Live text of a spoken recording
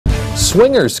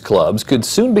Swingers clubs could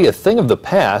soon be a thing of the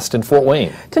past in Fort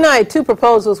Wayne. Tonight, two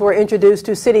proposals were introduced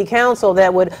to City Council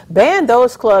that would ban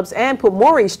those clubs and put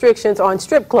more restrictions on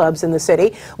strip clubs in the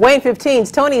city. Wayne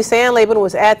 15's Tony Sandlaben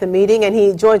was at the meeting, and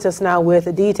he joins us now with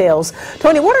the details.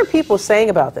 Tony, what are people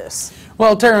saying about this?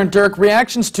 Well, Tara and Dirk,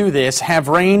 reactions to this have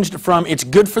ranged from it's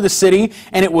good for the city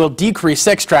and it will decrease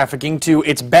sex trafficking to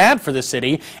it's bad for the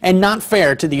city and not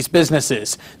fair to these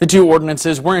businesses. The two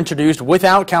ordinances were introduced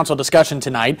without council discussion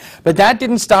tonight, but that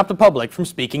didn't stop the public from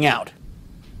speaking out.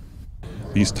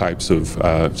 These types of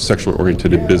sexually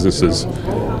oriented businesses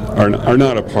are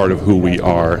not a part of who we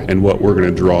are and what we're going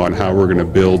to draw and how we're going to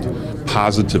build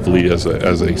positively as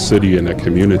a city and a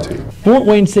community. Fort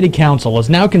Wayne City Council is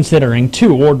now considering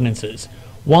two ordinances.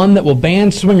 One that will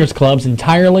ban swingers clubs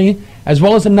entirely, as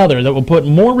well as another that will put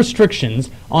more restrictions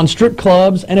on strip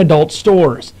clubs and adult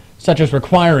stores, such as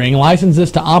requiring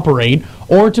licenses to operate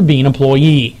or to be an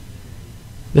employee.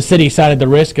 The city cited the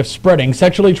risk of spreading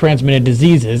sexually transmitted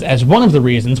diseases as one of the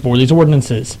reasons for these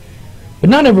ordinances. But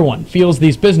not everyone feels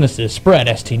these businesses spread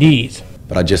STDs.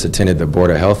 But I just attended the Board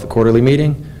of Health quarterly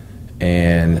meeting,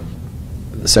 and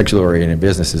the sexually oriented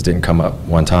businesses didn't come up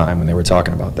one time when they were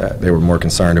talking about that. They were more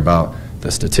concerned about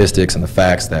the statistics and the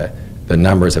facts that the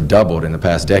numbers have doubled in the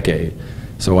past decade.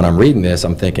 So when I'm reading this,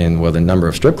 I'm thinking, well, the number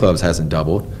of strip clubs hasn't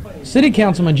doubled. City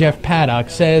Councilman Jeff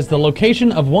Paddock says the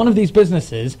location of one of these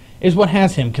businesses is what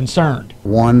has him concerned.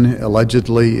 One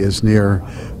allegedly is near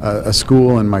a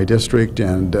school in my district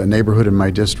and a neighborhood in my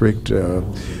district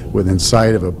within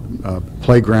sight of a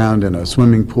playground and a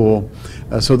swimming pool.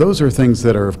 So those are things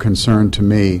that are of concern to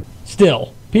me.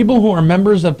 Still, people who are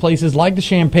members of places like the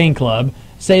Champagne Club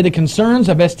say the concerns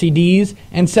of STDs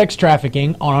and sex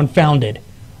trafficking are unfounded.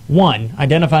 One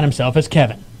identified himself as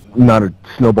Kevin. Not a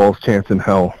snowball's chance in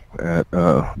hell at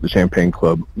the Champagne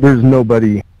Club. There's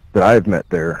nobody that I've met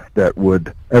there that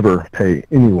would ever pay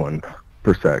anyone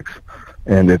for sex.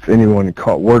 And if anyone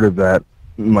caught word of that,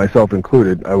 myself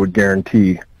included, I would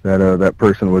guarantee that that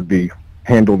person would be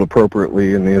handled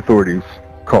appropriately and the authorities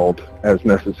called as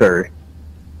necessary.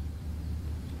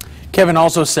 Kevin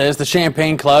also says the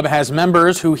Champagne Club has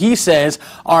members who he says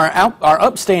are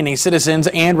upstanding citizens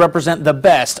and represent the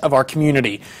best of our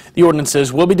community. The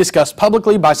ordinances will be discussed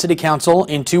publicly by City Council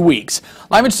in 2 weeks.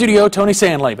 Live in studio, Tony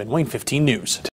Sandlaben, Wayne 15 News.